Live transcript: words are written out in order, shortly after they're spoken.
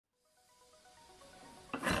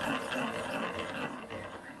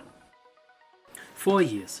For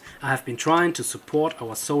years, I have been trying to support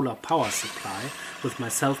our solar power supply with my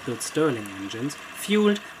self-built Stirling engines,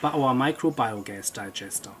 fueled by our micro-biogas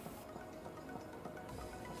digester.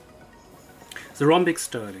 The Rhombic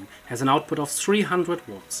Stirling has an output of 300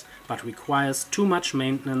 watts, but requires too much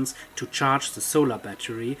maintenance to charge the solar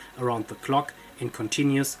battery around the clock in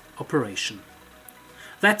continuous operation.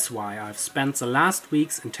 That's why I've spent the last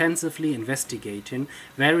weeks intensively investigating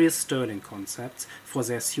various Stirling concepts for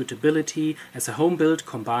their suitability as a home-built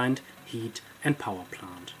combined heat and power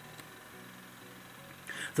plant.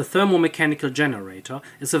 The Thermo Mechanical Generator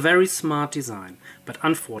is a very smart design, but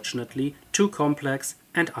unfortunately too complex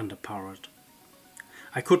and underpowered.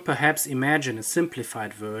 I could perhaps imagine a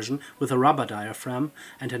simplified version with a rubber diaphragm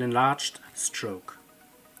and an enlarged stroke.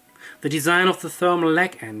 The design of the thermal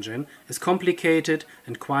lag engine is complicated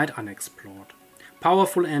and quite unexplored.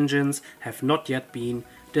 Powerful engines have not yet been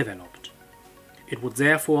developed. It would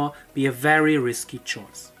therefore be a very risky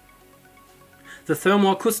choice. The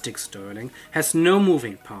thermoacoustic Stirling has no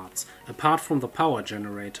moving parts apart from the power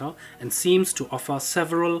generator and seems to offer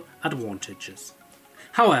several advantages.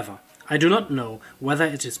 However, I do not know whether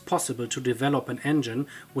it is possible to develop an engine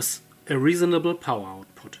with a reasonable power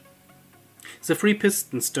output. The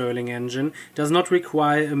three-piston Stirling engine does not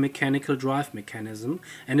require a mechanical drive mechanism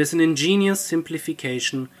and is an ingenious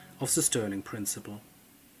simplification of the Stirling principle.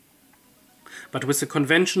 But with a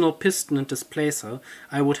conventional piston and displacer,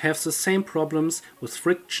 I would have the same problems with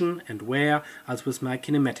friction and wear as with my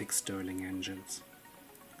kinematic Stirling engines.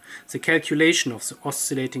 The calculation of the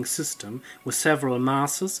oscillating system with several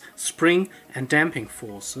masses, spring and damping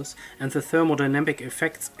forces and the thermodynamic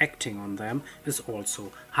effects acting on them is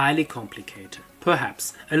also highly complicated.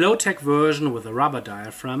 Perhaps a low-tech version with a rubber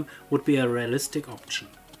diaphragm would be a realistic option.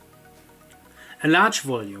 A large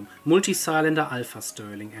volume multi-cylinder alpha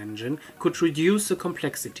Stirling engine could reduce the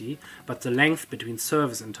complexity, but the length between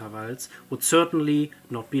service intervals would certainly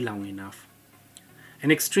not be long enough.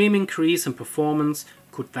 An extreme increase in performance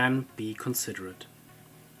could then be considered.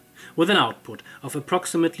 With an output of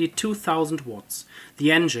approximately 2000 watts,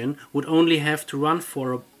 the engine would only have to run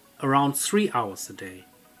for around 3 hours a day.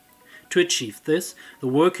 To achieve this, the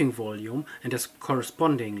working volume and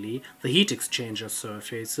correspondingly the heat exchanger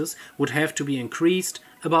surfaces would have to be increased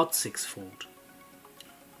about 6-fold.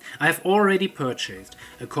 I have already purchased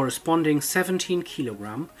a corresponding 17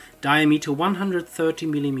 kg, diameter 130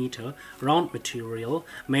 mm round material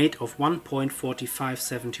made of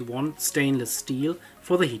 1.4571 stainless steel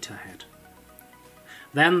for the heater head.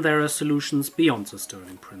 Then there are solutions beyond the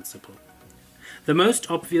Stirling principle. The most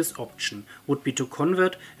obvious option would be to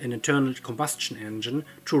convert an internal combustion engine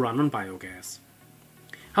to run on biogas.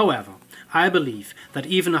 However, I believe that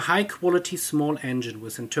even a high-quality small engine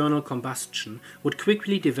with internal combustion would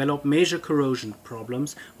quickly develop major corrosion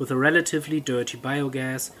problems with a relatively dirty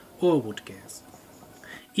biogas or wood gas.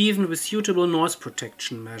 Even with suitable noise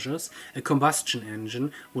protection measures, a combustion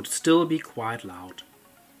engine would still be quite loud.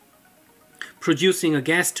 Producing a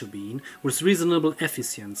gas turbine with reasonable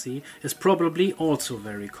efficiency is probably also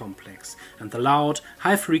very complex, and the loud,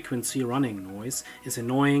 high-frequency running noise is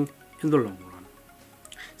annoying in the long run.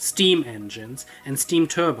 Steam engines and steam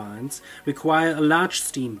turbines require a large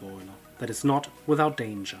steam boiler that is not without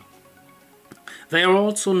danger. They are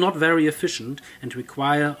also not very efficient and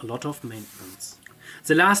require a lot of maintenance.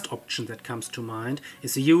 The last option that comes to mind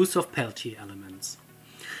is the use of Peltier elements.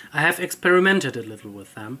 I have experimented a little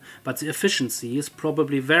with them, but the efficiency is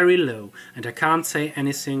probably very low and I can't say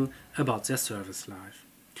anything about their service life.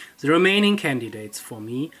 The remaining candidates for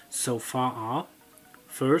me so far are: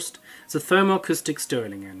 first, the thermoacoustic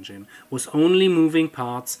Stirling engine, with only moving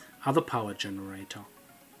parts are the power generator.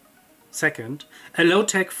 Second, a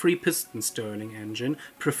low-tech three-piston Stirling engine,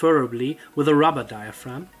 preferably with a rubber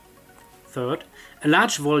diaphragm. Third, a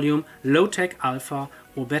large volume, low-tech alpha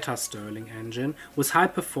or beta Stirling engine with high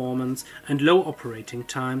performance and low operating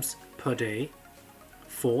times per day.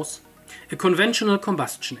 Fourth, a conventional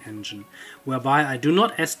combustion engine, whereby I do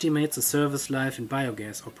not estimate the service life in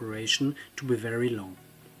biogas operation to be very long.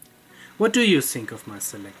 What do you think of my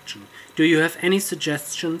selection? Do you have any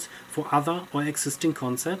suggestions for other or existing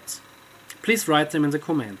concepts? Please write them in the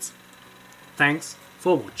comments. Thanks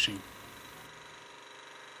for watching.